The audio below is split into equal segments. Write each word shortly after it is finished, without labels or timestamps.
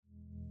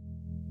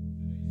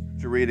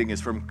The reading is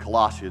from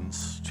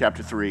Colossians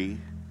chapter 3,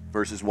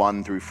 verses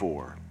 1 through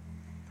 4.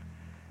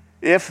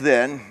 If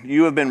then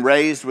you have been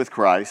raised with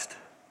Christ,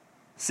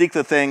 seek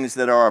the things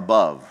that are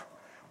above,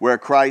 where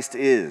Christ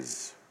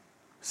is,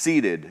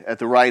 seated at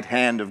the right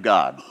hand of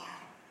God.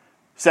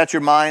 Set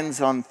your minds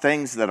on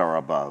things that are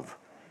above,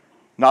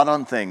 not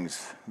on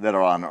things that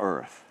are on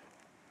earth.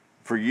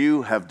 For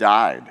you have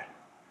died,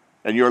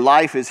 and your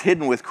life is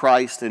hidden with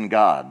Christ in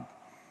God.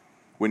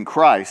 When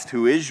Christ,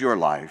 who is your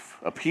life,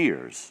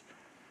 appears,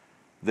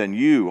 then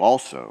you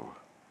also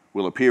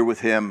will appear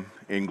with him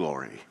in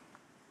glory.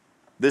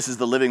 This is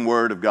the living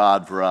word of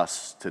God for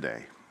us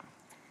today.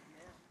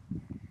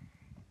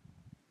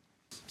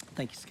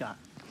 Thank you, Scott.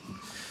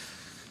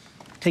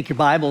 Take your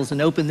Bibles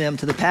and open them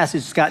to the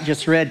passage Scott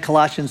just read,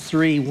 Colossians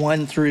 3,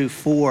 1 through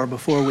 4.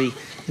 Before we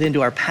get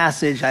into our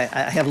passage, I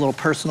have a little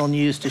personal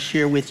news to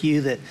share with you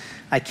that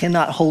I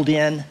cannot hold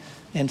in,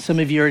 and some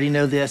of you already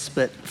know this,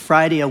 but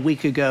Friday a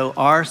week ago,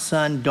 our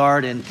son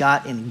Darden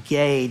got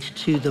engaged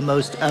to the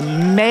most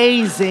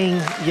amazing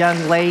young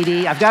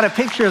lady. I've got a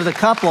picture of the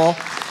couple.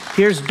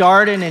 Here's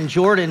Darden and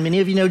Jordan.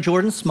 Many of you know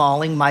Jordan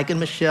Smalling, Mike and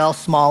Michelle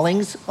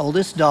Smalling's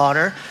oldest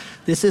daughter.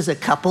 This is a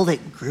couple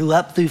that grew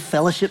up through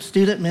Fellowship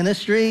Student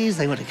Ministries.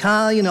 They went to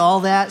college, all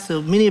that.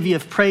 So many of you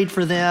have prayed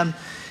for them,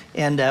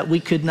 and we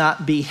could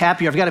not be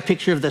happier. I've got a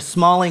picture of the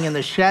Smalling and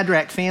the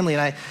Shadrach family,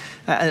 and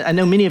I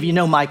know many of you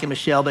know Mike and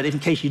Michelle, but in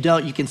case you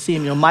don't, you can see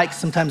him. Mike's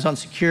sometimes on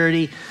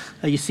security.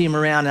 You see him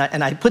around,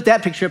 and I put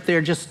that picture up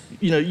there just,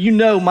 you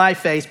know my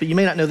face, but you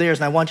may not know theirs,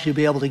 and I want you to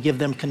be able to give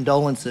them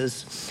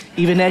condolences,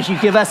 even as you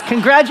give us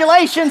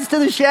congratulations to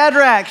the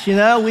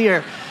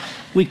Shadrachs.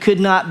 We could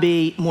not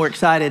be more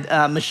excited.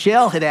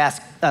 Michelle had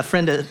asked a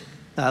friend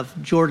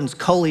of Jordan's,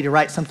 Coley, to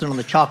write something on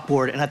the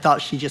chalkboard, and I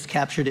thought she just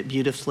captured it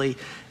beautifully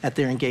at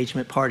their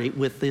engagement party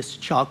with this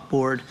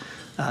chalkboard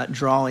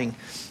drawing.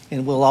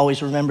 And we'll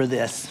always remember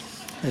this,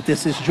 that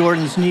this is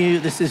Jordan's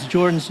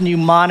new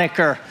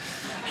moniker,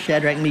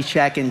 Shadrach,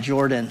 Meshach, and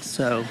Jordan.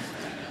 So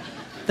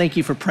thank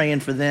you for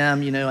praying for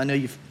them. I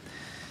know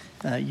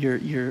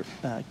your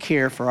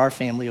care for our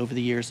family over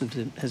the years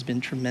has been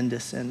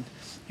tremendous, and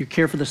your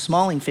care for the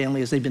Smalling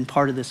family as they've been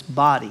part of this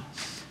body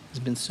has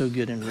been so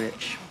good and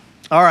rich.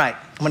 All right,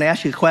 I'm going to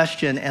ask you a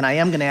question, and I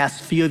am going to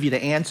ask a few of you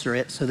to answer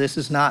it, so this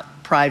is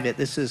not private.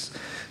 This is,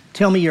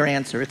 tell me your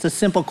answer. It's a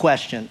simple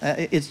question.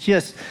 It's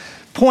just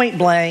point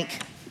blank,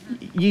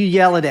 you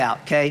yell it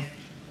out, okay?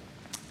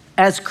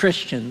 As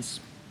Christians,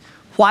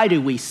 why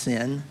do we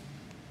sin?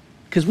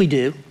 Because we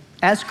do.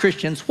 As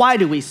Christians, why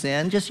do we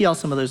sin? Just yell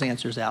some of those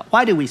answers out.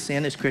 Why do we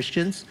sin as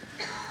Christians?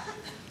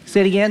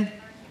 Say it again.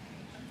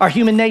 Our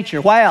human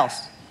nature. Why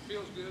else?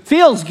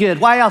 Feels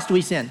good. Why else do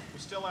we sin?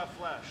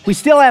 We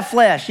still have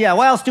flesh. Yeah.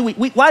 Why else do we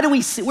why do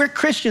we sin? We're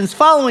Christians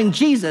following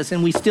Jesus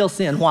and we still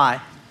sin. Why?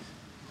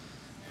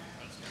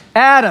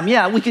 Adam.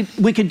 Yeah, we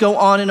could go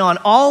on and on.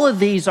 All of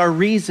these are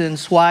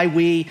reasons why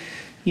we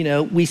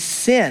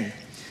sin.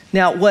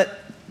 Now, what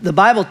the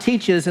Bible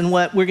teaches and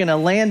what we're going to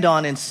land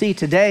on and see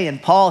today, and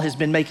Paul has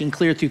been making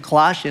clear through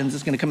Colossians,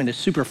 it's going to come into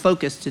super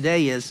focus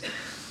today, is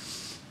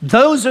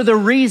those are the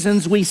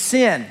reasons we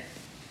sin.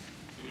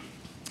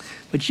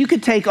 But you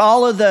could take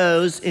all of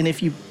those, and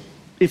if you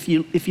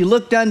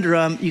looked under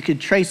them, you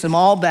could trace them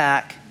all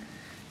back,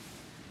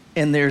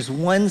 and there's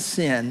one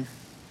sin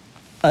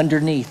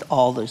underneath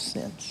all those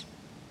sins.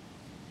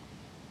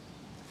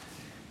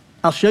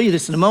 I'll show you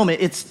this in a moment.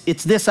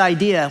 It's this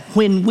idea.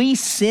 When we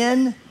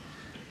sin,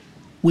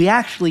 we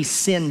actually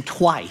sin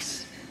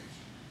twice.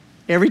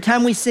 Every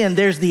time we sin,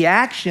 there's the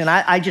action.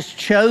 I just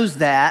chose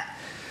that.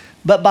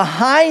 But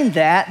behind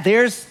that,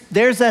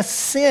 there's a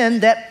sin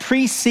that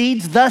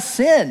precedes the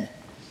sin.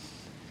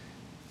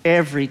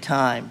 Every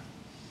time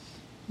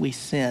we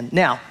sin.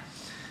 Now,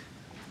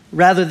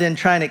 rather than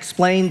trying to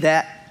explain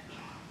that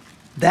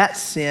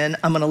sin,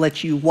 I'm going to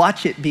let you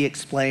watch it be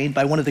explained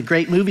by one of the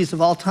great movies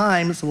of all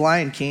time, it's The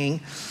Lion King.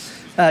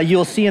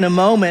 You'll see in a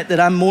moment that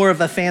I'm more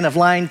of a fan of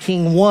Lion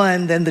King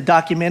 1 than the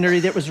documentary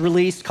that was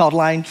released called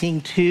Lion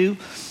King 2.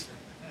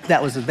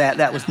 That was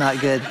not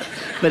good.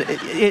 But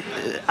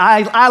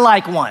I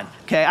like 1,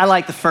 okay? I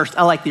like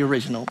the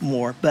original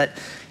more. But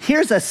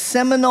here's a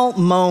seminal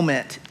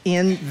moment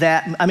in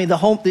that,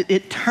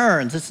 it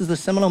turns. This is the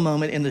seminal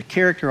moment in the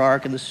character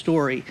arc and the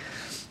story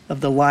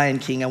of the Lion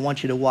King. I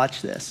want you to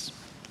watch this.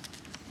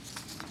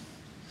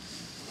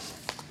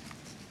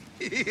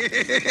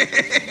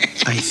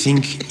 I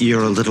think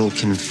you're a little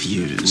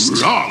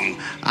confused. Wrong.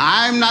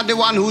 I'm not the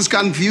one who's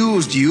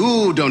confused.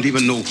 You don't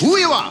even know who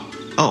you are.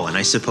 Oh, and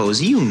I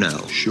suppose you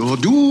know. Sure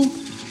do.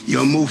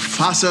 You're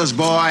Mufasa's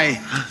boy.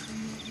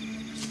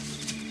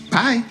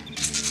 Bye.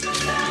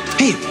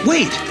 Hey,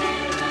 wait.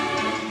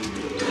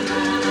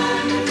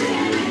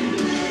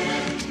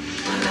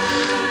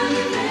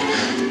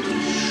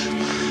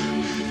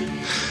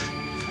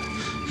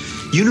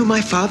 You knew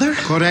my father?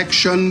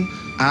 Correction.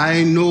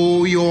 I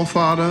know your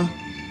father.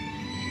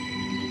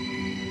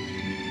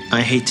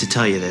 I hate to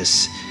tell you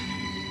this,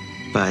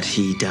 but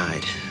he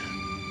died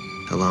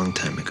a long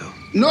time ago.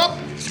 Nope.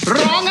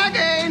 Wrong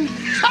again.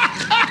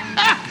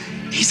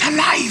 He's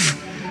alive.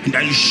 and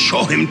I'll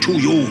show him to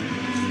you.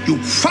 You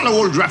follow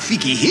old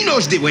Rafiki. He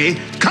knows the way.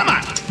 Come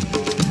on.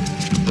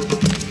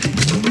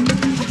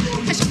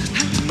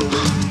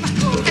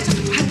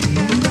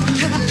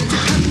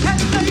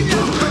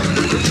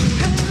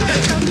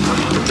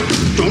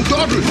 Don't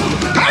dawdle.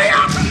 Hurry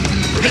up!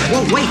 Hey,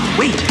 whoa,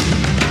 wait.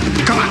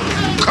 Come on.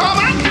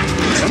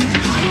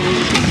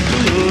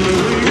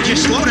 Would you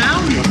slow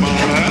down?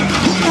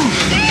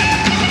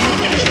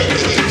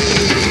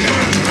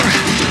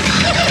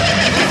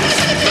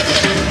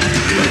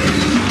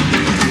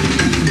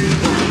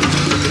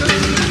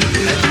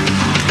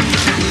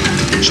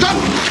 Stop!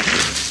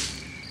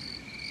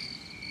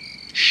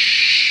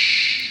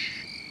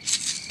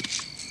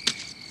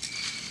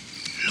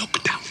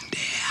 Look down there.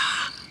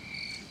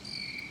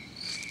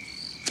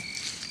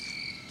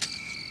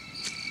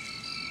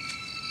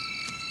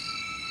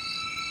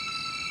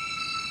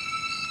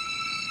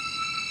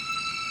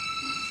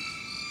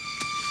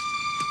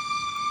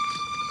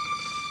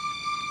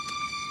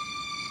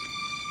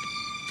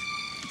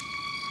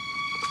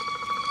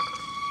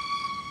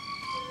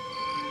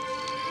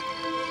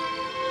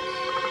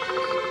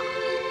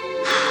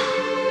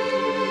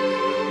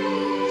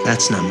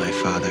 That's not my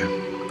father.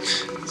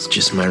 It's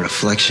just my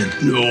reflection.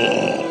 No.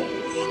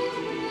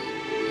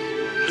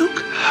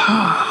 Look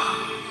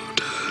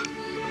hard.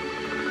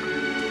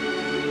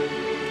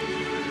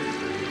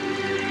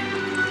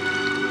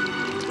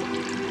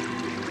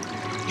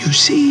 You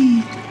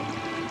see,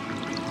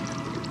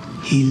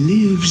 he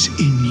lives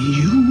in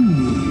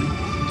you.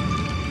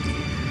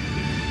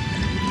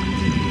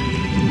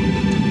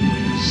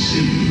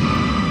 Simba.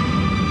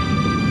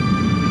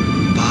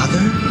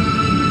 Father?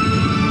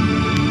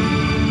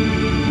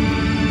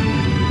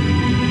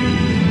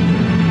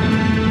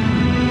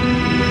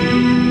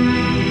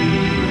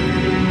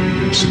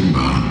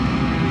 Simba,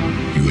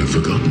 you have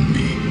forgotten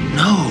me.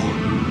 No.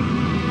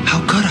 How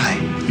could I?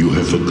 You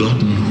have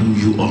forgotten who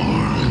you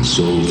are, and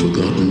so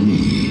forgotten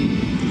me.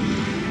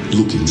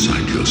 Look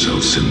inside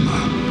yourself, Simba.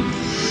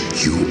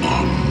 You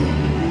are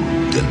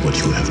more than what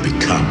you have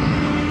become.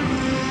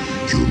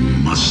 You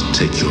must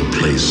take your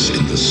place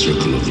in the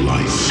circle of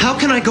life. How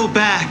can I go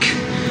back?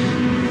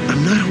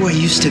 I'm not who I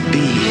used to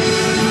be.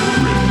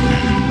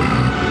 Remember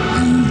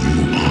who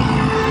you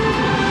are.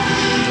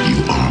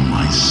 You are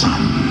my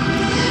son,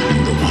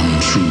 and the one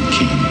true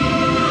king.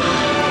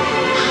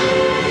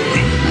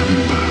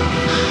 Remember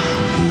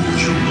who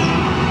you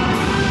are.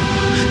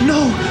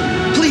 No,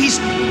 please,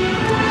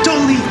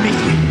 don't leave me.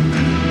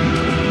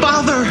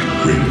 Father,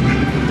 Remember.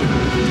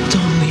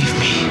 don't leave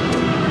me.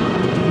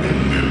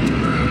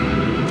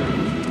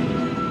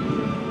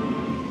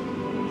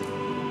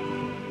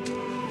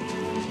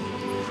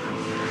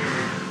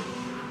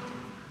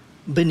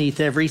 Beneath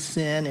every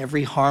sin,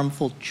 every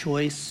harmful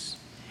choice,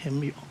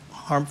 every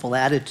harmful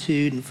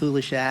attitude and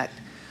foolish act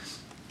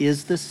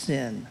is the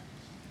sin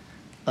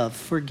of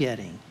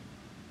forgetting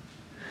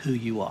who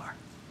you are.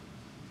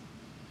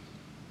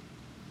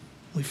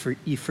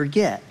 You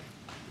forget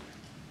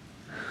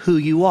who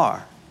you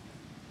are.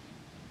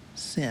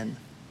 Sin,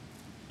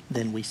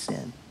 then we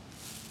sin.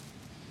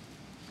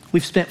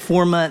 We've spent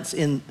 4 months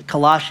in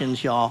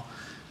Colossians, y'all.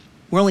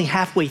 We're only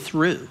halfway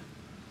through.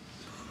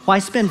 Why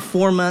spend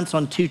 4 months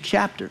on 2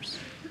 chapters?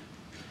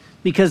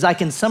 Because I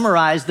can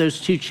summarize those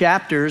 2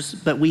 chapters,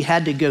 but we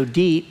had to go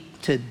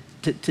deep to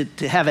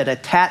have it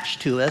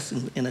attached to us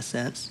in a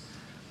sense.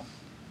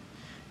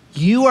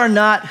 You are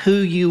not who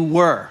you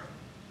were.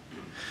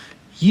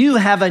 You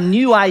have a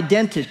new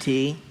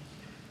identity.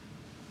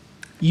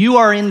 You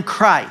are in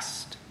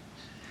Christ.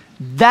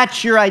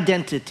 That's your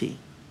identity.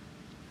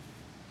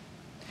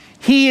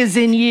 He is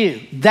in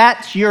you.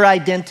 That's your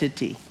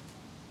identity.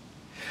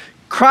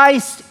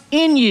 Christ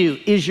in you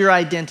is your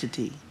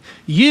identity.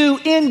 You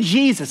in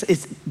Jesus,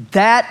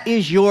 that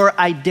is your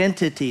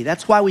identity.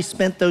 That's why we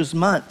spent those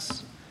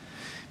months.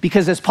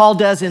 Because as Paul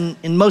does in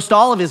most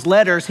all of his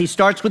letters, he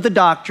starts with the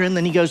doctrine,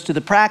 then he goes to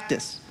the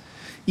practice.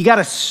 You got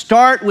to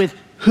start with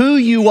who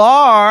you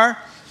are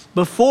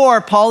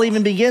before Paul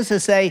even begins to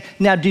say,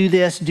 now do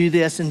this,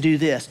 and do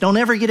this. Don't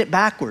ever get it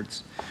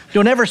backwards.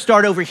 Don't ever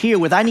start over here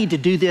with, I need to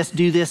do this,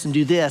 and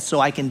do this so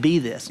I can be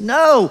this.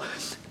 No,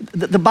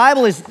 the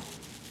Bible is,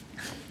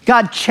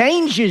 God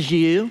changes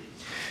you.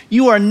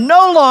 You are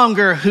no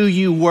longer who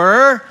you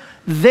were.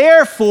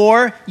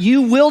 Therefore,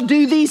 you will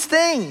do these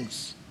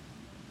things.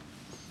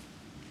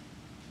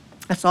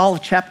 That's all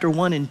of chapter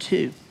 1 and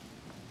 2.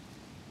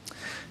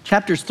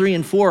 Chapters 3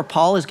 and 4,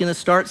 Paul is going to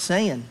start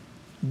saying,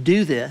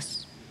 do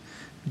this,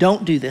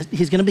 don't do this.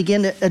 He's going to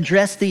begin to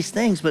address these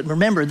things. But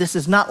remember, this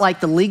is not like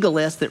the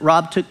legalists that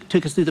Rob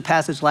took us through the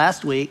passage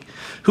last week,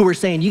 who were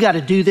saying, you got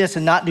to do this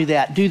and not do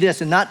that, do this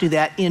and not do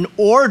that in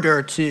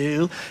order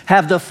to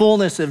have the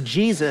fullness of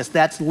Jesus.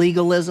 That's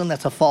legalism.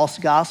 That's a false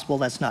gospel.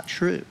 That's not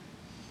true.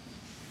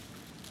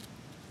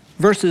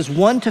 Verses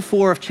 1 to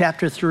 4 of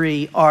chapter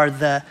 3 are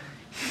the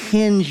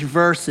hinge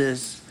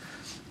verses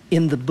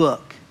in the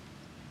book.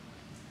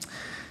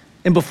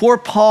 And before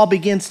Paul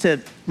begins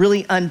to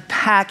really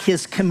unpack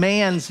his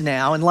commands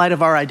now in light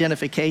of our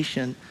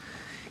identification,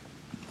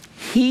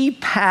 he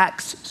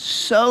packs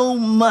so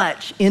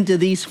much into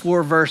these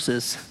 4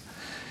 verses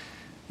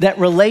that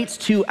relates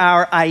to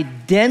our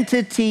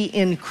identity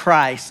in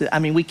Christ. I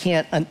mean, we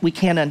can't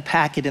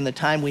unpack it in the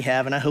time we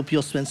have, and I hope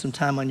you'll spend some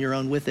time on your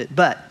own with it.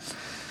 But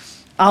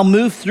I'll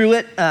move through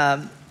it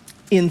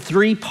in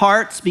 3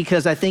 parts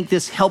because I think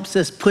this helps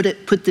us put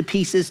the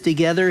pieces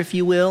together, if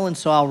you will. And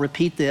so I'll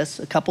repeat this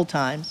a couple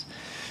times.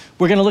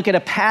 We're gonna look at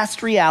a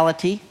past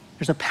reality.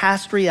 There's a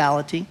past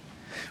reality.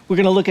 We're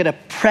gonna look at a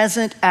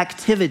present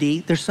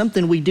activity. There's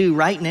something we do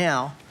right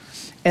now.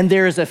 And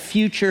there is a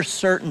future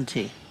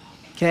certainty,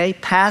 okay?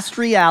 Past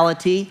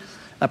reality,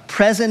 a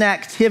present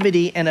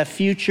activity, and a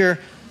future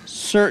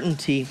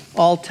certainty,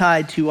 all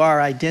tied to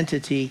our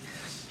identity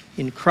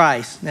in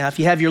Christ. Now, if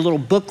you have your little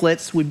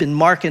booklets, we've been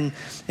marking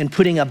and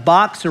putting a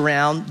box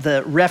around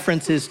the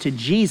references to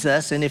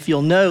Jesus. And if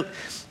you'll note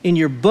in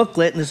your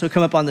booklet, and this will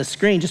come up on the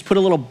screen, just put a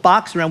little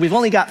box around. We've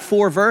only got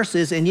 4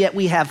 verses, and yet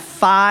we have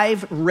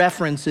 5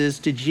 references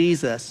to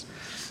Jesus.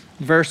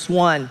 Verse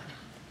 1,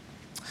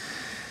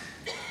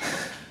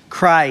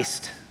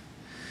 Christ.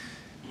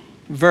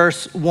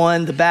 Verse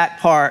 1, the back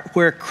part,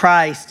 where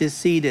Christ is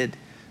seated.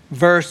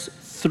 Verse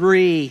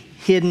 3,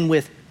 hidden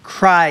with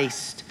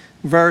Christ.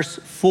 Verse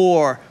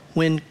 4,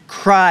 when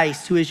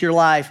Christ, who is your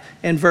life.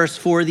 And verse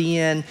 4, the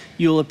end,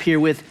 you'll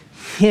appear with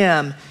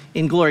him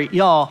in glory.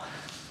 Y'all,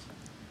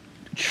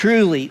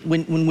 truly,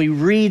 when we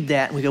read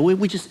that, we go,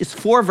 it's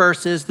 4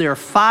 verses. There are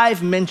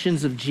 5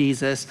 mentions of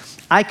Jesus.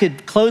 I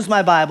could close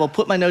my Bible,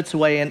 put my notes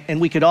away,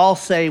 and we could all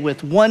say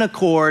with one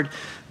accord,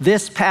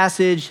 this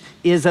passage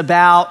is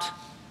about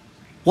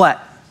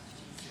what?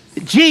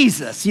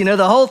 Jesus. You know,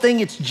 the whole thing,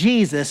 it's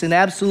Jesus, and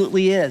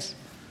absolutely is.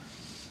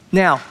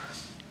 Now,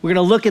 we're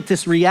gonna look at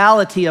this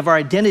reality of our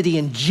identity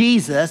in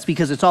Jesus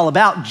because it's all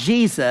about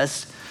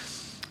Jesus,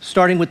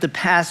 starting with the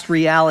past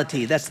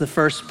reality. That's the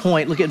first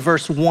point. Look at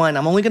verse 1.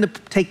 I'm only gonna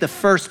take the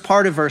first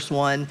part of verse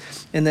 1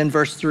 and then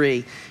verse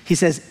 3. He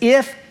says,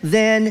 if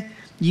then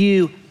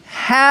you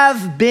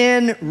have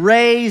been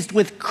raised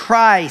with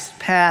Christ,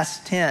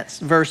 past tense.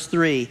 Verse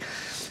 3,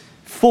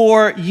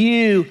 for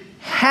you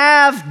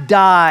have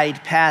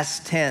died,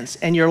 past tense,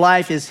 and your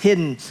life is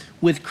hidden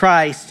with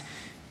Christ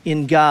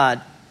in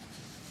God.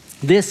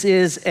 This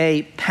is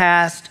a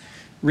past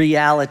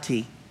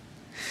reality.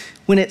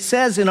 When it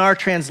says in our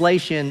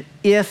translation,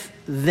 if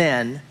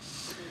then,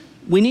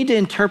 we need to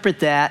interpret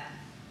that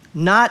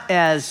not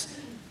as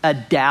a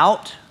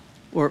doubt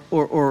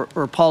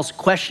or Paul's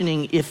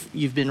questioning if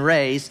you've been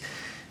raised.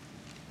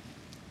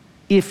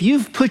 If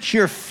you've put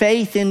your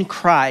faith in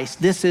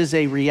Christ, this is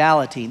a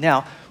reality.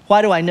 Now,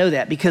 why do I know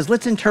that? Because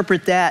let's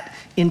interpret that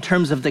in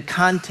terms of the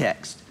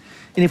context.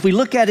 And if we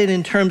look at it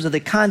in terms of the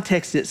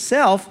context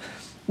itself,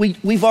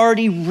 we've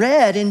already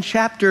read in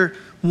chapter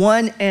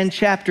 1 and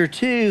chapter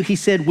 2, he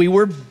said, we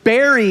were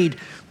buried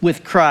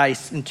with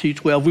Christ in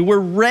 2:12. We were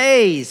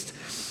raised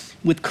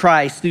with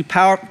Christ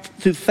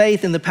through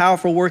faith in the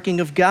powerful working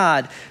of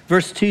God.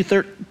 Verse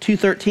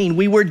 2:13,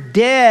 we were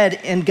dead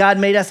and God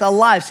made us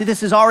alive. See,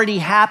 this has already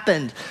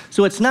happened.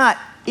 So it's not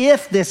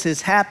if this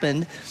has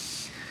happened.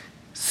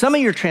 Some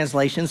of your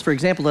translations, for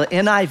example, the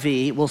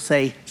NIV will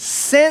say,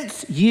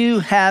 since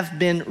you have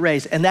been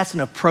raised. And that's an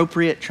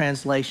appropriate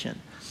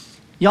translation.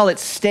 Y'all,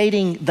 it's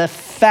stating the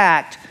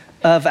fact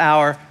of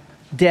our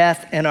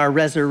death and our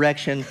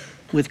resurrection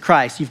with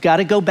Christ. You've got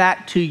to go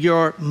back to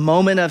your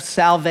moment of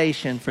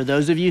salvation. For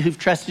those of you who've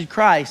trusted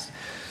Christ,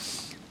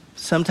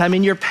 sometime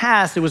in your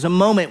past, there was a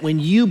moment when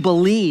you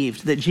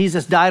believed that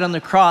Jesus died on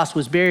the cross,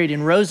 was buried,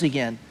 and rose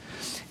again.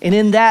 And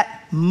in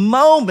that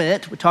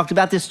moment, we talked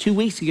about this 2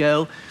 weeks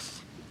ago,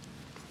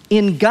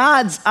 in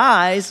God's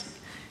eyes,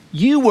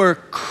 you were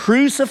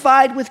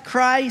crucified with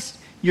Christ,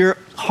 your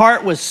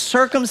heart was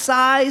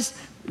circumcised,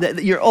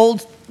 your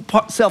old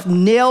self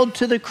nailed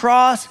to the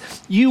cross,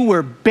 you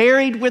were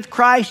buried with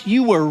Christ,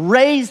 you were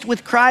raised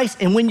with Christ,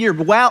 and when you're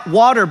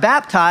water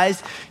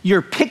baptized,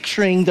 you're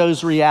picturing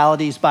those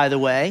realities, by the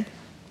way.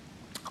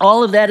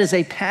 All of that is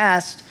a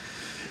past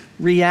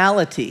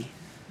reality.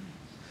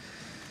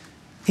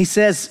 He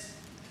says,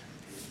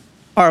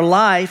 our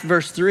life,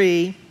 verse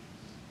 3,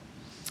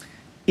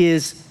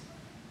 is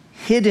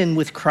hidden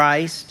with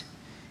Christ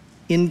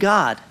in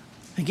God.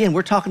 Again,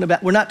 we're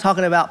not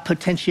talking about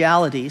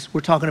potentialities, we're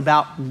talking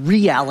about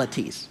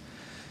realities.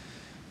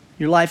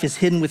 Your life is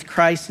hidden with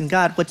Christ in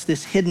God. What's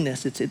this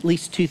hiddenness? It's at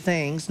least 2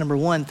 things. Number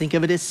 1, think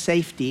of it as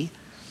safety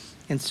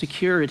and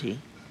security.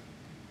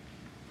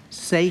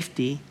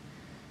 Safety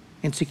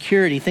and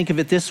security. Think of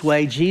it this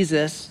way.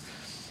 Jesus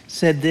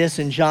said this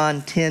in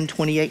John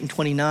 10:28 and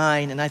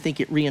 29, and I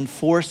think it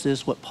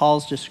reinforces what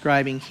Paul's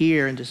describing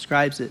here and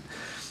describes it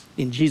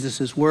in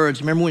Jesus' words.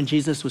 Remember when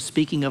Jesus was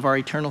speaking of our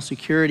eternal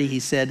security, he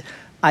said,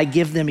 I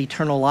give them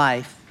eternal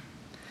life,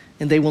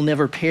 and they will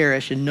never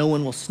perish, and no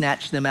one will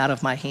snatch them out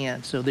of my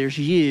hand. So there's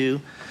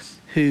you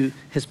who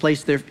has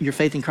placed your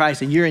faith in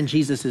Christ, and you're in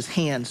Jesus'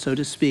 hand, so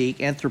to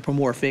speak,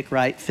 anthropomorphic,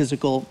 right?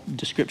 Physical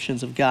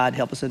descriptions of God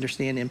help us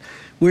understand him.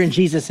 We're in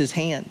Jesus'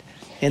 hand.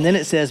 And then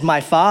it says,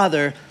 my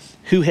Father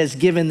who has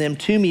given them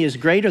to me is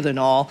greater than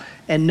all,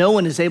 and no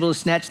one is able to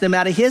snatch them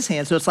out of his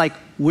hand. So it's like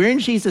we're in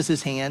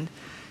Jesus' hand,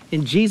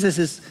 and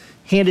Jesus'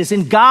 hand is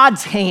in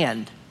God's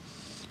hand.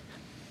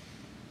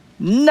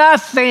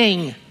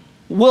 Nothing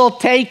will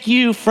take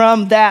you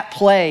from that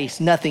place.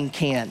 Nothing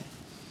can.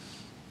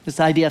 This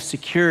idea of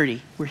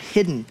security. We're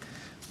hidden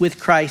with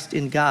Christ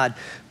in God.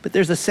 But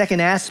there's a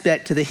second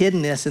aspect to the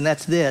hiddenness, and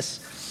that's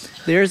this.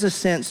 There's a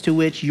sense to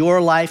which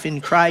your life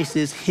in Christ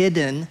is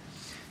hidden,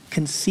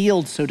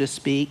 concealed, so to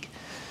speak,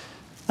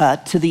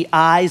 to the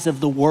eyes of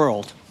the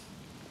world.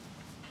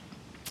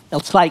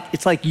 It's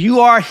like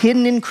you are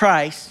hidden in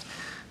Christ,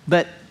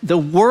 but the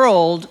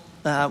world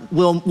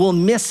will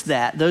miss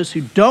that. Those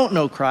who don't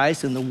know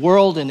Christ and the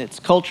world and its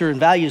culture and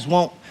values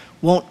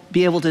won't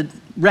be able to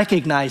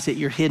recognize that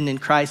you're hidden in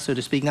Christ, so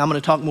to speak. Now I'm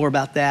going to talk more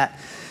about that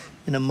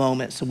in a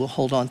moment, so we'll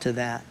hold on to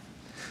that.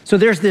 So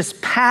there's this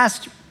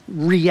past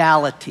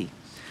reality,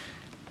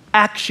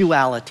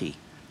 actuality,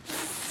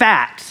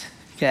 fact,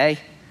 okay?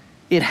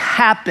 It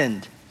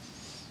happened,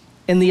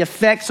 and the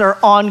effects are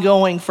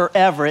ongoing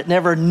forever. It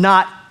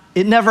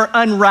never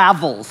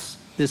unravels.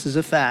 This is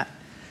a fact.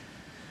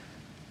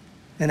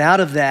 And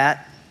out of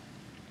that,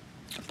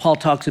 Paul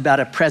talks about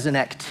a present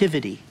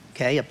activity,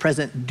 okay? A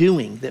present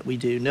doing that we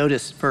do.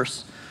 Notice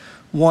verse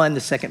 1,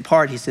 the second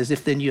part, he says,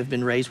 if then you have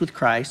been raised with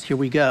Christ, here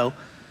we go.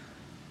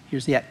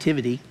 Here's the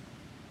activity.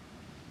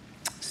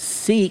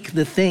 Seek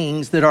the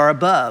things that are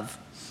above,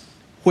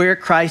 where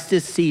Christ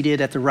is seated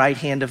at the right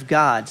hand of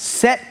God.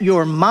 Set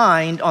your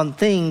mind on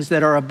things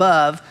that are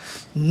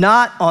above,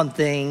 not on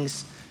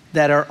things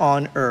that are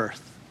on earth.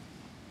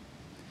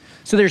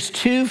 So there's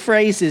two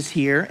phrases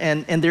here,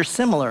 and they're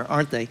similar,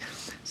 aren't they?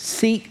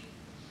 Seek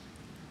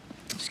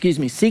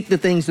the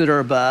things that are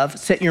above.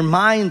 Set your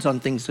minds on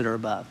things that are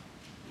above.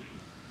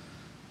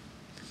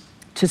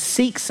 To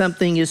seek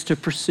something is to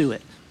pursue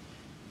it.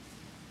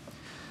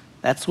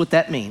 That's what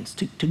that means,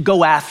 to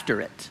go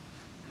after it.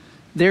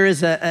 There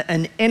is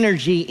an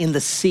energy in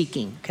the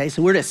seeking, okay?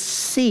 So we're to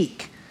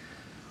seek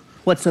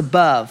what's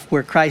above,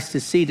 where Christ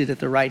is seated at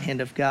the right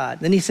hand of God.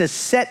 Then he says,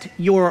 set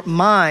your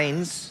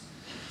minds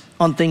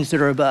on things that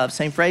are above.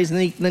 Same phrase,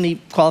 and then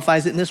he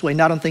qualifies it in this way,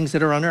 not on things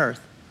that are on earth.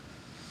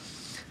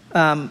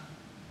 To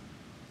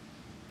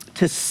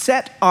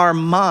set our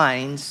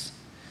minds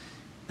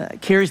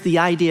carries the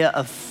idea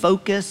of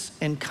focus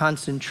and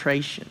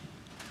concentration.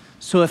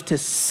 So if to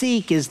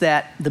seek is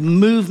that the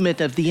movement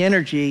of the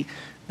energy,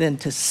 then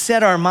to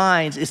set our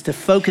minds is to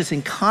focus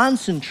and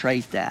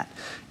concentrate that.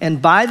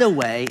 And by the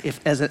way,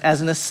 as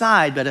an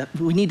aside, but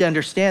we need to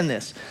understand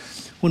this.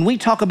 When we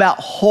talk about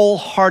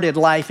wholehearted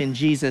life in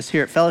Jesus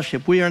here at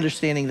Fellowship, we are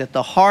understanding that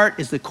the heart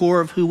is the core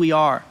of who we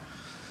are.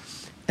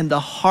 And the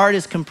heart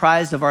is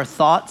comprised of our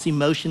thoughts,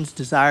 emotions,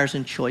 desires,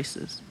 and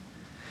choices.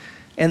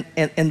 And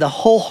the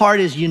whole heart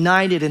is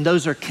united, and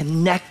those are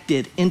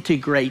connected,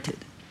 integrated.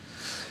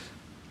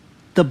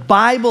 The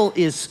Bible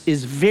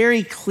is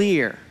very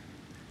clear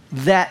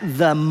that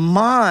the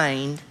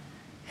mind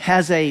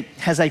has a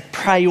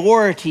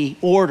priority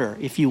order,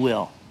 if you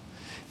will,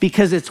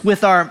 because it's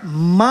with our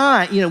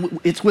mind,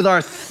 it's with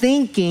our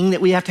thinking that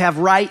we have to have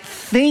right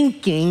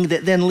thinking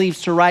that then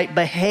leads to right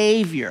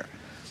behavior.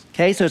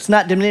 Okay, so it's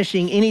not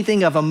diminishing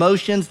anything of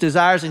emotions,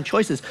 desires, and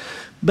choices,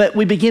 but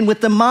we begin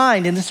with the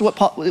mind, and this is what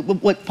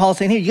Paul's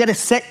saying here.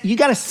 You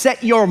got to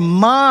set your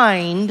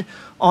mind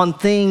on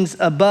things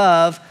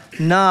above,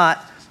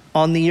 not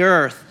on the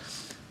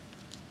earth.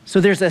 So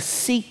there's a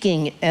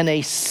seeking and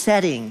a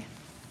setting.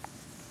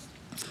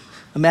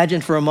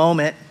 Imagine for a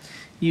moment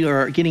you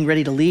are getting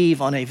ready to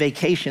leave on a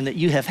vacation that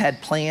you have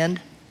had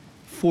planned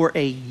for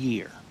a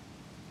year.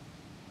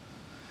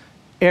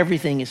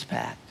 Everything is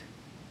packed.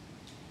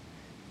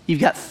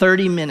 You've got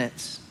 30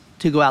 minutes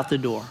to go out the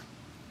door.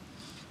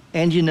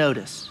 And you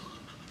notice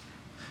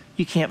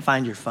you can't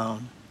find your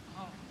phone.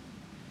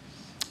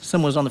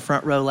 Someone was on the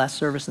front row last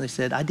service and they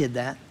said, I did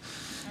that.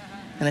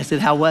 And I said,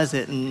 how was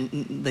it?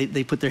 And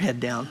they put their head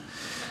down.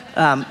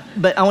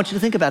 But I want you to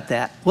think about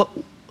that.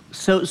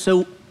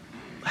 So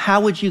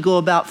how would you go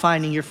about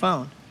finding your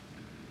phone?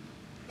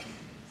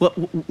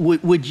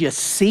 Would you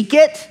seek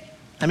it?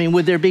 I mean,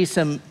 would there be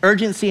some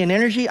urgency and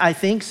energy? I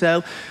think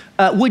so.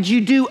 Would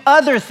you do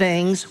other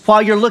things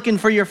while you're looking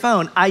for your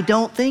phone? I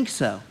don't think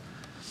so.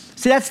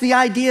 See, that's the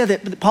idea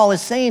that Paul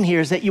is saying here,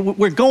 is that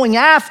we're going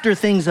after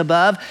things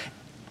above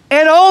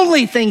and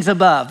only things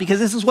above, because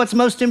this is what's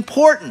most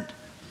important.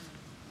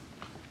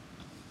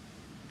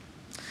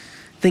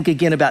 Think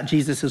again about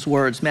Jesus'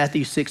 words,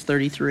 Matthew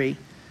 6:33.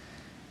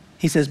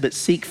 He says, but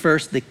seek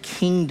first the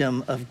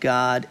kingdom of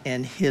God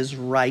and his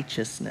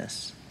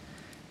righteousness,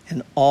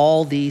 and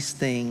all these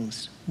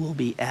things will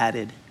be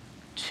added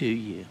to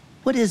you.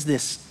 What is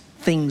this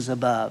things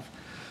above?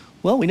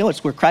 Well, we know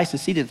it's where Christ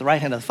is seated at the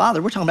right hand of the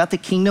Father. We're talking about the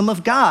kingdom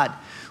of God.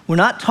 We're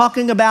not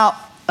talking about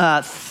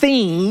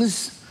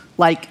things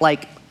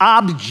like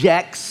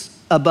objects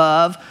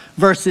above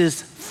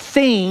versus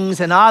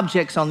things and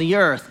objects on the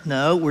earth.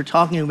 No, we're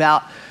talking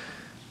about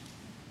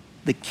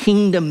the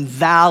kingdom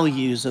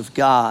values of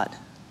God.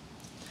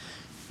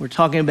 We're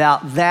talking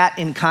about that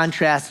in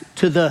contrast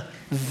to the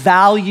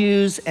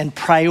values and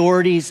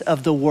priorities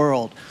of the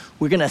world.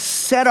 We're going to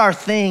set our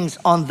things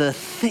on the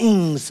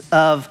things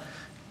of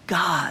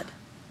God,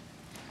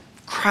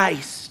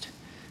 Christ,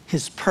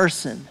 his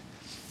person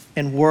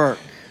and work.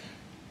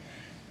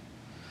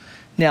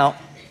 Now,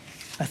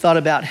 I thought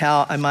about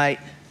how I might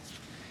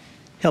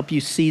help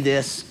you see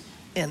this,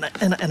 and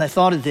I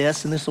thought of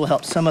this, and this will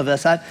help some of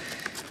us. I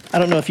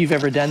don't know if you've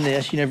ever done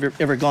this.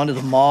 You've ever gone to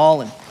the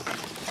mall and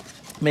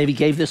maybe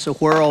gave this a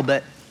whirl,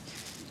 but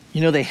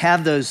they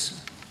have those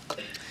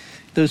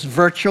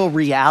virtual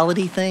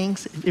reality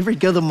things. You ever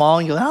go to the mall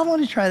and go, I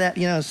want to try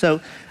that,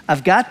 So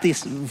I've got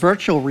this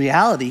virtual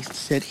reality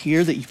set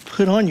here that you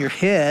put on your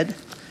head,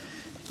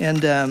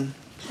 and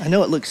I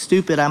know it looks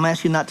stupid. I'm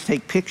asking you not to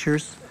take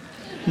pictures.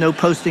 No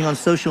posting on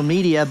social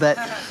media, but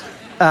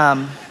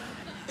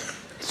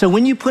so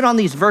when you put on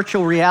these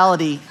virtual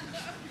reality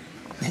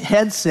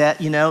headset,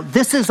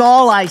 this is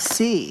all I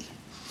see.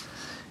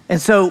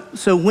 And so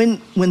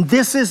when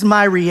this is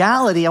my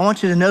reality, I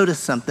want you to notice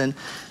something.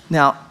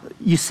 Now,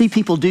 you see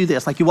people do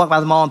this, like you walk by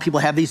the mall and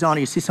people have these on, or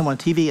you see someone on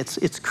TV.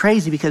 It's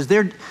crazy because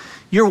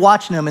you're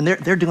watching them and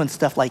they're doing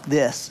stuff like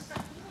this.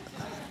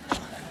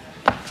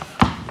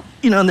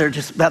 And they're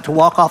just about to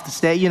walk off the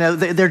stage.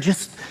 They're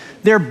just,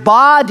 their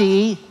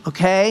body,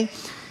 okay,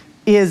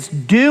 is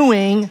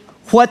doing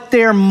what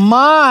their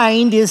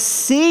mind is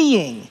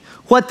seeing.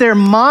 What their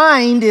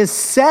mind is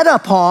set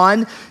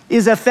upon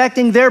is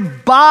affecting their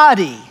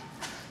body.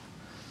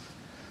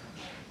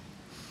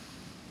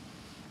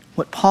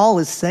 What Paul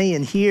is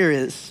saying here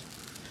is,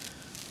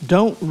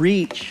 don't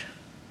reach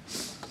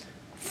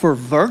for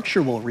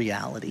virtual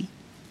reality.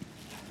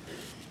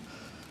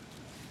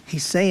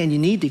 He's saying you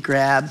need to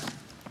grab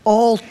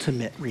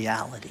ultimate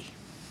reality.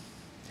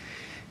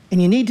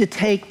 And you need to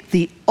take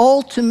the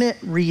ultimate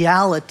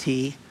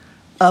reality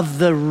of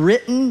the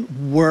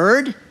written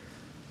word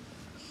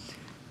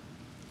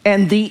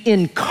and the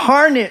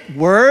incarnate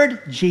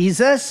word,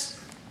 Jesus,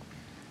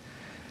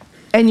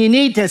 and you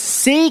need to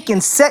seek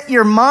and set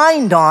your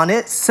mind on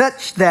it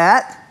such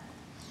that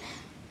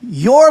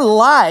your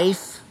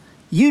life,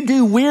 you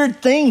do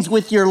weird things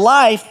with your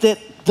life that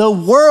the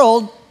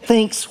world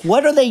thinks,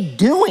 what are they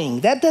doing?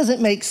 That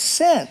doesn't make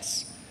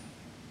sense.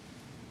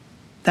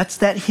 That's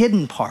that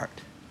hidden part,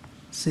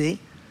 see?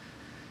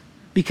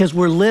 Because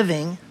we're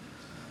living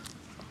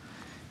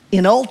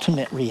in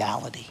ultimate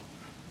reality.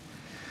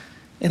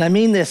 And I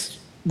mean this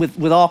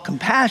with all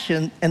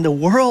compassion, and the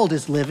world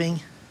is living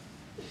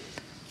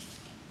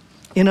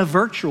in a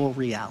virtual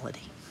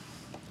reality.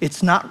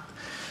 It's not,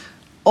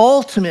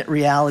 ultimate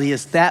reality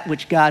is that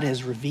which God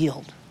has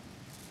revealed.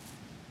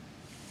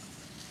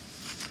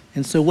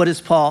 And so what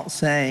is Paul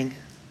saying?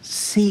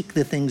 Seek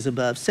the things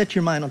above. Set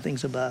your mind on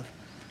things above.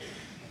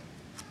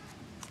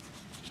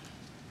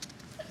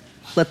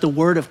 Let the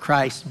word of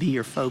Christ be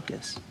your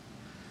focus.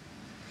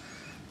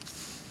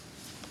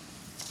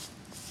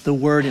 The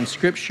word in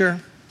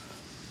Scripture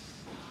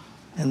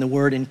and the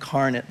word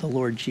incarnate, the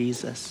Lord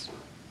Jesus.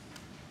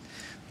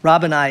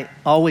 Rob and I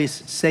always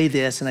say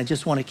this, and I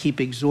just want to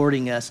keep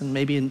exhorting us, and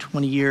maybe in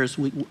 20 years,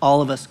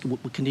 all of us will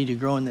continue to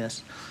grow in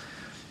this.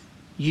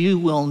 You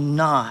will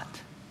not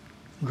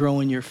grow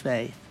in your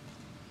faith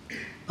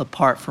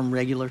apart from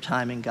regular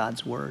time in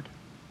God's word.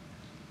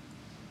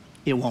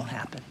 It won't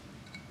happen.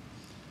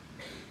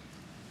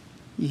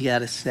 You got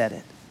to set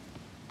it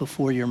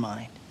before your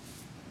mind.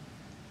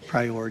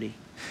 Priority.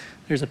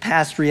 There's a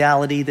past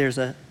reality, there's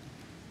a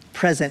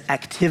present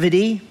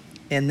activity,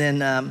 and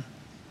then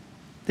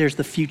there's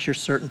the future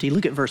certainty.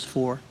 Look at verse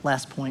 4,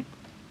 last point.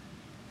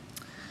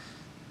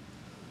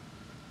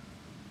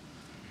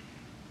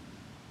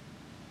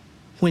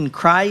 When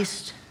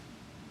Christ,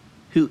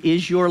 who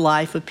is your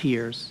life,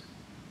 appears,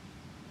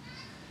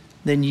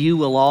 then you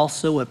will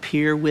also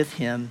appear with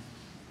him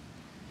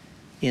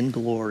in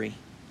glory.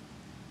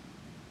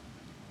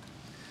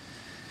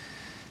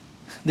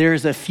 There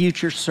is a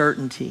future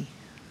certainty.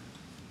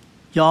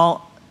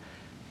 Y'all,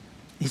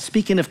 he's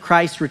speaking of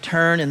Christ's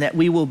return and that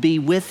we will be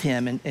with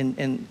him.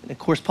 And of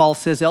course, Paul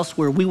says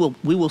elsewhere, we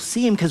will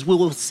see him because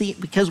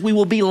we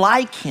will be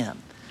like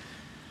him.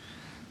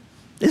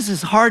 This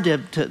is hard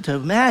to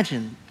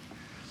imagine.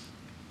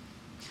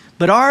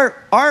 But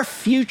our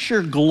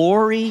future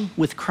glory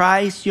with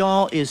Christ,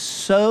 y'all, is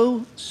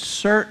so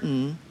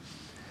certain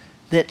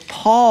that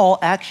Paul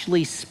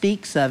actually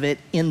speaks of it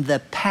in the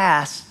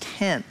past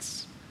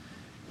tense.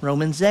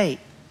 Romans 8.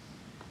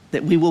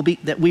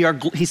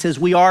 He says,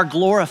 we are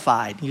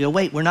glorified. You go,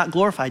 wait, we're not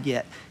glorified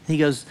yet. And he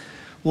goes,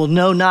 well,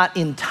 no, not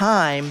in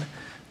time,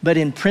 but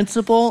in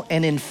principle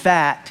and in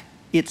fact,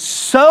 it's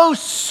so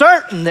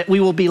certain that we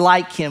will be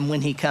like him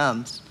when he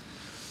comes.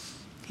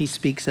 He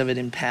speaks of it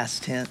in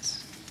past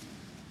tense.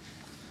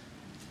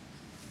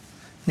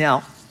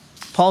 Now,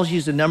 Paul's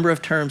used a number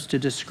of terms to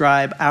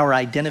describe our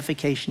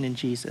identification in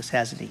Jesus,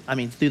 hasn't he? I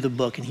mean, through the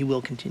book, and he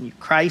will continue.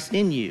 Christ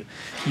in you.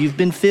 You've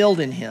been filled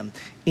in him.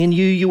 In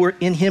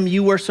him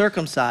you were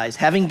circumcised,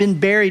 having been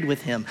buried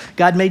with him.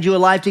 God made you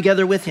alive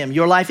together with him.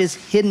 Your life is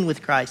hidden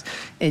with Christ.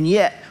 And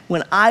yet,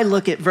 when I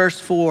look at verse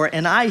 4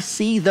 and I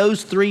see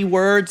those 3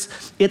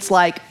 words, it's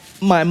like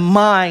my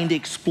mind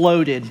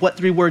exploded. What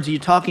 3 words are you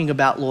talking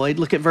about, Lloyd?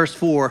 Look at verse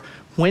 4.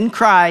 When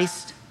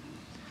Christ,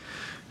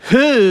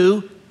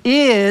 who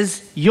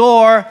is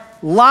your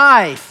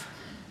life.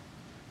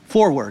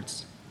 4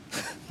 words,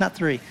 not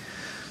 3.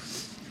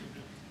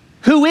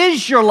 Who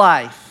is your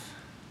life?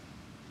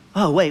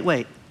 Oh,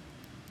 wait.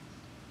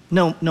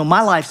 No,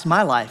 my life's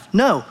my life.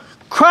 No,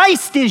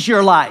 Christ is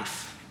your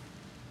life.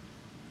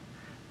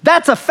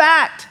 That's a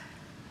fact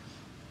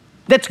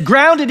that's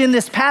grounded in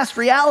this past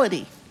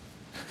reality.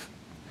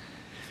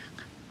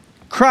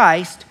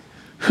 Christ,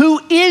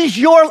 who is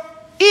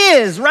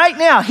right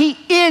now, he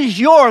is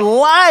your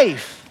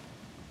life.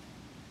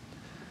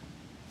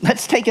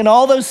 That's taken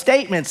all those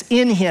statements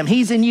in him.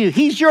 He's in you.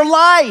 He's your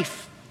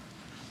life.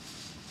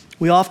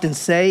 We often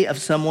say of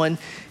someone,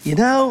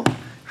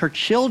 her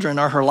children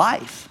are her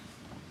life.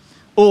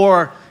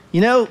 Or,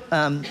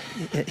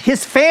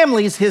 his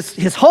family's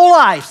his whole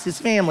life's his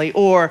family.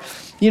 Or,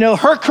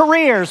 her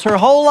career's her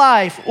whole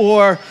life.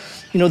 Or,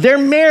 their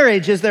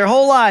marriage is their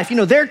whole life.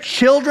 Their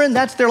children,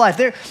 that's their life.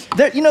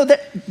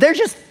 They're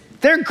just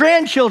their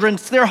grandchildren,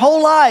 it's their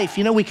whole life.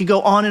 We could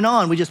go on and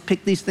on. We just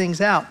pick these things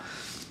out.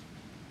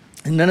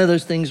 And none of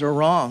those things are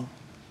wrong.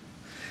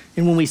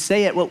 And when we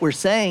say it, what we're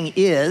saying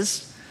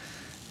is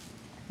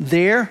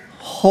their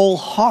whole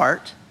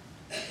heart,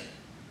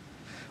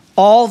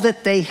 all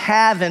that they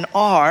have and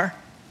are,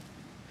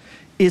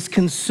 is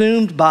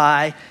consumed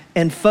by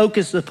and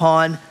focused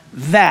upon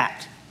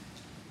that.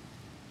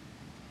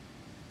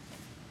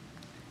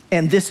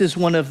 And this is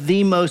one of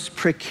the most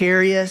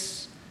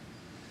precarious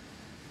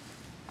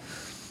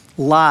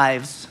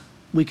lives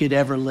we could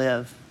ever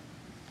live.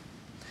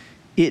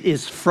 It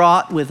is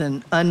fraught with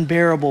an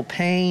unbearable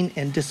pain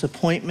and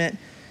disappointment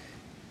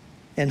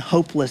and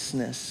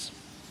hopelessness.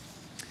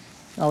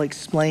 I'll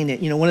explain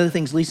it. One of the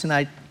things Lisa and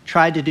I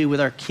tried to do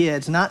with our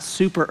kids, not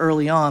super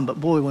early on,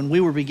 but boy, when we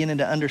were beginning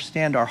to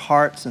understand our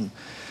hearts and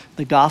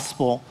the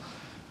gospel,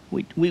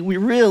 we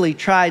really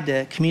tried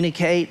to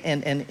communicate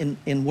and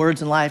in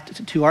words and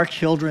life to our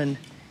children,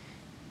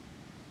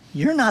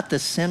 you're not the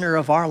center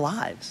of our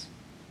lives.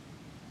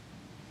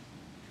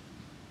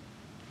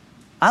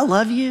 I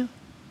love you.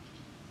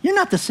 You're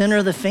not the center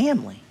of the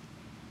family.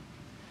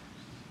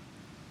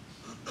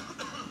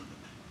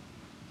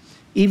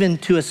 Even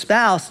to a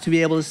spouse to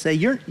be able to say,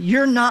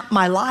 you're not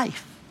my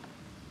life.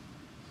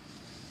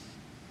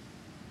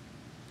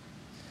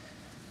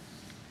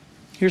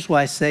 Here's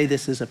why I say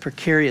this is a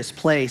precarious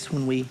place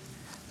when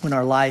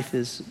our life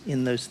is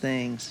in those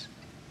things.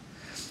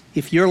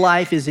 If your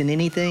life is in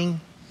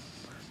anything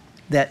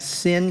that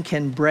sin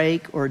can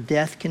break or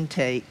death can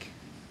take,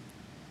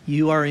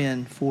 you are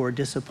in for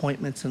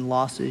disappointments and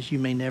losses you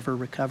may never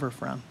recover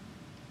from.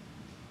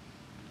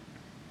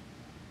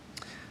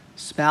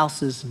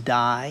 Spouses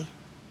die.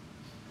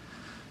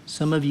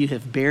 Some of you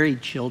have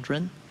buried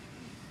children,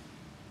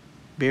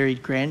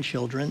 buried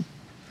grandchildren.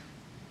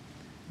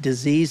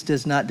 Disease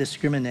does not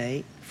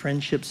discriminate.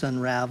 Friendships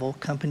unravel.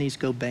 Companies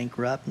go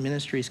bankrupt.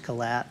 Ministries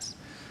collapse.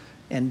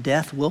 And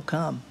death will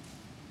come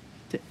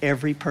to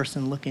every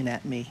person looking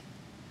at me.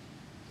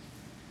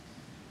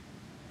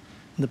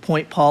 The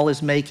point Paul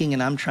is making,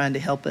 and I'm trying to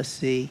help us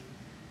see,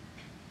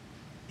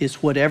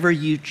 is whatever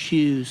you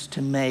choose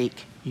to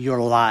make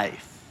your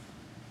life,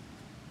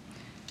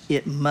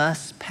 it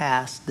must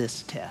pass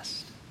this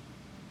test.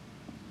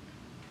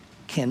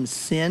 Can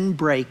sin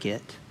break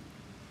it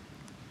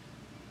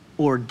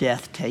or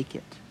death take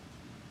it?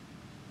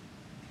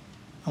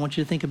 I want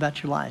you to think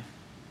about your life.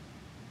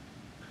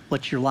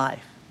 What's your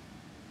life?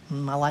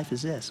 My life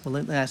is this. Well,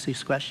 let me ask you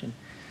this question.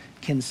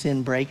 Can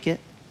sin break it?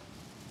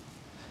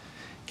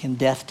 Can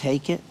death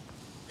take it?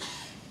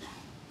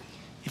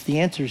 If the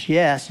answer is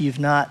yes, you've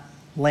not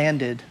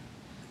landed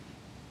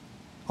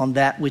on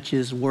that which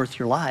is worth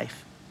your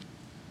life.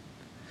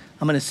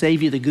 I'm going to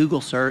save you the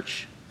Google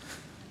search,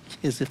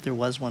 as if there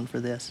was one for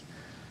this,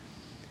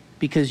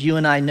 because you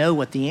and I know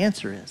what the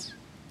answer is.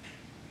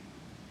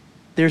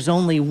 There's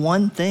only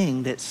one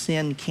thing that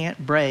sin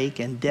can't break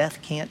and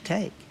death can't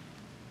take,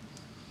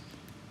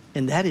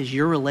 and that is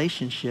your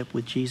relationship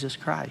with Jesus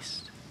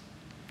Christ.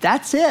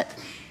 That's it.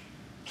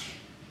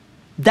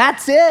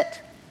 That's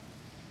it.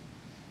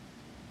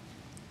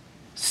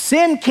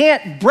 Sin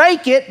can't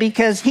break it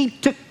because he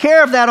took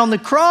care of that on the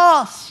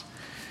cross.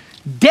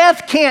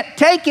 Death can't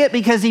take it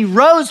because he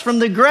rose from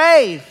the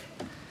grave.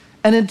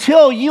 And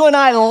until you and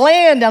I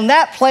land on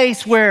that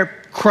place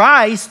where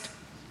Christ,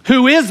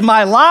 who is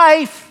my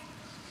life,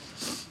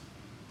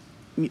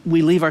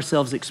 we leave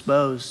ourselves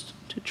exposed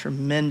to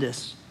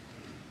tremendous,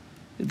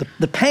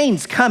 the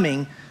pain's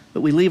coming,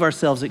 but we leave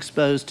ourselves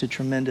exposed to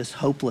tremendous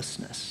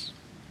hopelessness.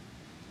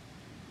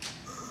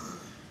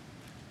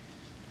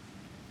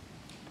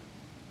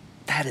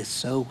 That is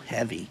so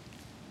heavy.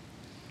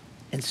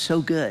 and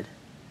so good.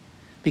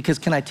 Because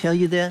can I tell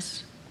you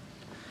this?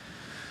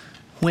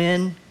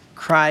 When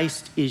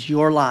Christ is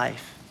your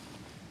life,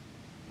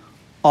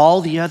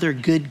 all the other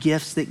good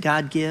gifts that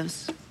God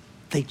gives,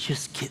 they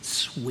just get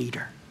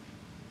sweeter.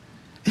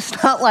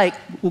 It's not like,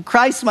 well,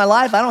 Christ's my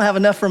life, I don't have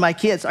enough for my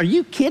kids. Are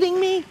you kidding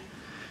me?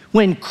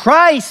 When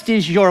Christ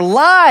is your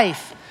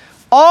life,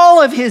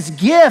 all of his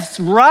gifts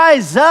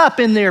rise up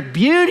in their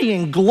beauty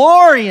and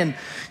glory, and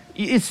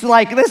it's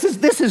like,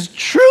 this is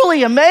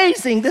truly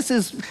amazing.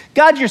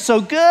 God, you're so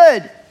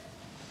good.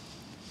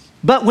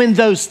 But when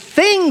those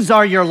things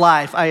are your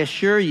life, I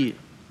assure you,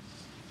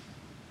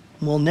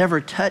 we'll never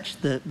touch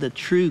the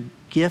true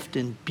gift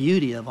and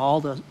beauty of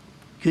all the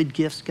good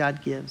gifts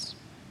God gives.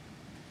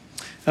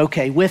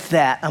 Okay, with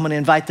that, I'm going to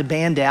invite the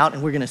band out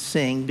and we're going to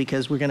sing,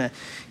 because we're going to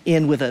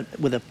end with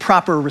a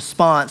proper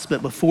response.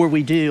 But before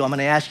we do, I'm going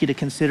to ask you to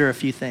consider a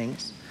few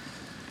things.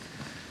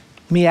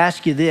 Let me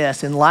ask you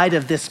this: in light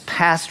of this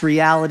past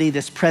reality,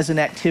 this present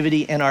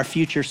activity, and our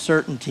future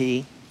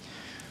certainty,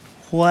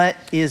 what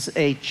is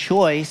a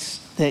choice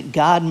that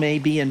God may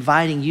be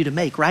inviting you to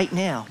make right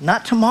now?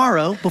 Not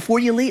tomorrow, before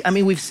you leave. I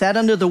mean, we've sat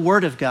under the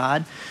word of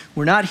God.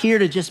 We're not here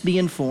to just be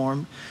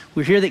informed.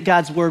 We're here that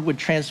God's word would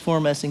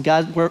transform us, and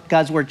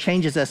God's word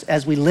changes us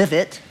as we live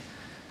it.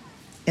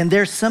 And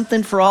there's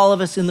something for all of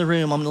us in the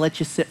room. I'm going to let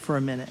you sit for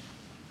a minute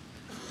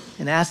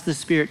and ask the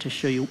Spirit to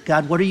show you.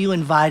 God, what are you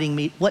inviting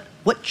me?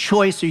 What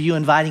choice are you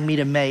inviting me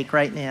to make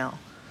right now?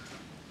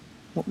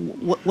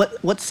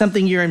 What's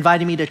something you're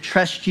inviting me to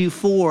trust you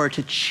for,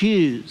 to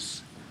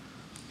choose,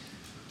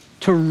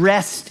 to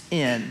rest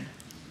in,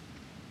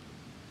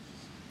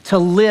 to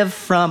live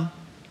from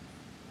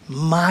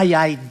my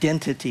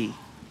identity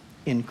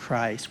in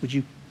Christ? Would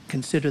you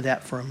consider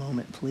that for a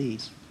moment,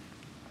 please?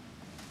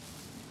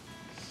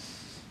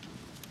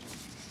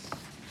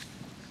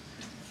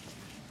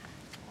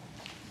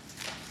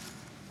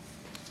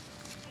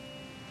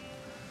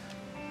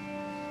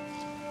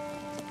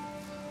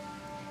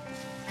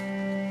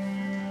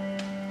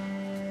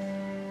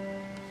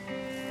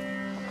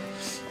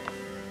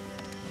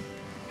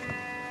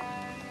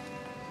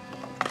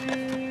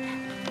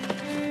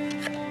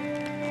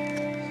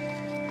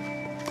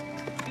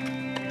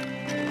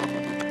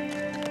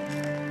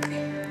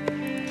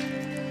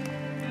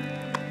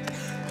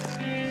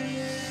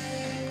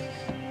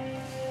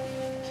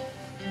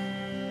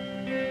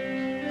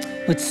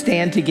 Let's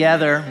stand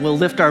together. We'll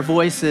lift our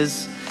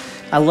voices.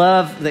 I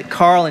love that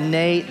Carl and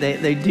Nate,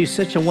 they do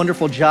such a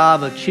wonderful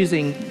job of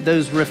choosing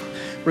those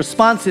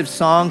responsive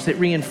songs that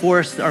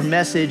reinforce our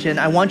message. And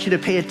I want you to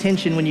pay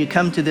attention when you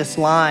come to this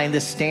line,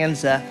 this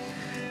stanza,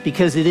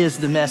 because it is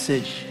the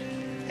message,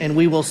 and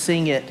we will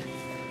sing it.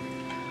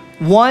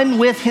 One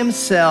with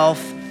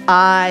himself,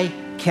 I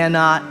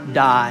cannot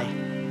die.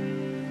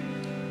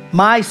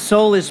 My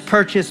soul is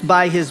purchased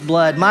by his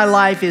blood. My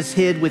life is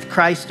hid with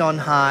Christ on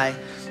high.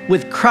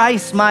 With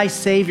Christ, my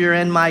Savior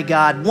and my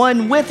God,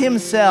 one with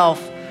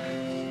himself,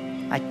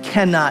 I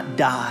cannot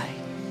die.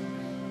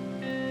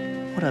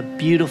 What a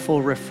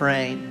beautiful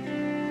refrain.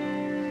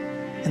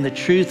 And the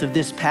truth of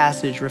this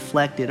passage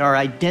reflected, our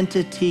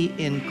identity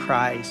in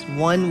Christ,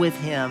 one with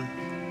him.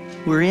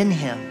 We're in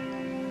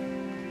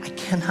him. I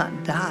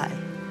cannot die.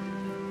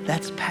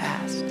 That's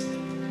past.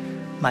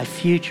 My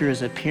future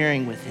is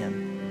appearing with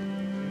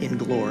him in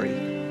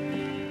glory.